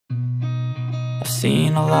I've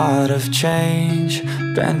seen a lot of change,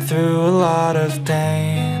 been through a lot of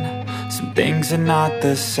pain. Some things are not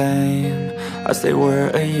the same as they were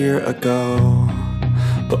a year ago,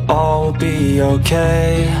 but all will be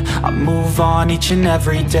okay. I move on each and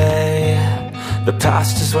every day. The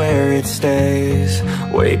past is where it stays,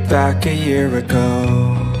 way back a year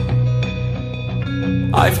ago.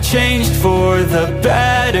 I've changed for the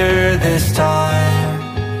better this time.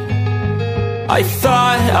 I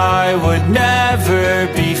thought I would never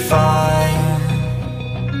be fine.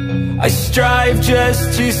 I strive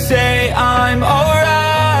just to say I'm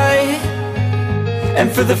alright, and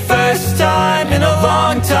for the first time in a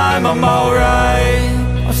long time I'm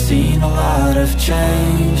alright. I've seen a lot of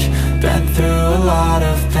change, been through a lot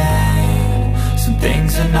of pain. Some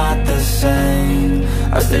things are not the same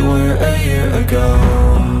as they were a year ago,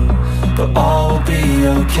 but all will be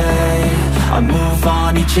okay. I move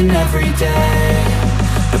on each and every day.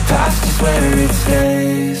 The past is where it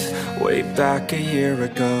stays, way back a year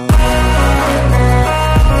ago.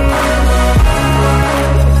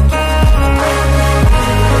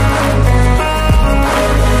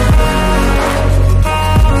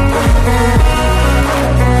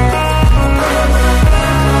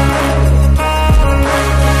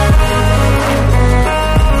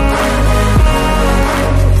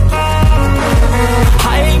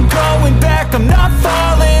 I'm not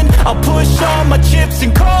falling, I'll push all my chips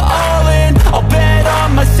and call all in. I'll bet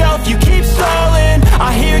on myself, you keep stalling.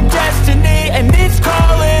 I hear destiny and it's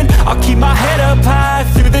calling. I'll keep my head up high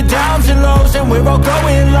through the downs and lows, and we're all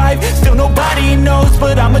going live. Still nobody knows,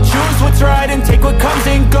 but I'ma choose what's right and take what comes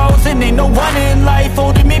and goes. And ain't no one in life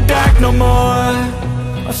holding me back no more.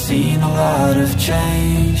 I've seen a lot of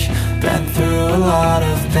change, been through a lot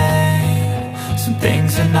of pain. Some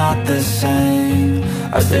things are not the same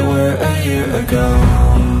as they were a year ago,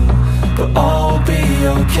 but all will be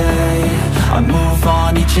okay. I move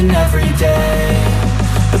on each and every day.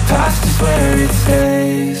 The past is where it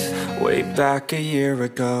stays, way back a year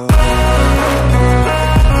ago.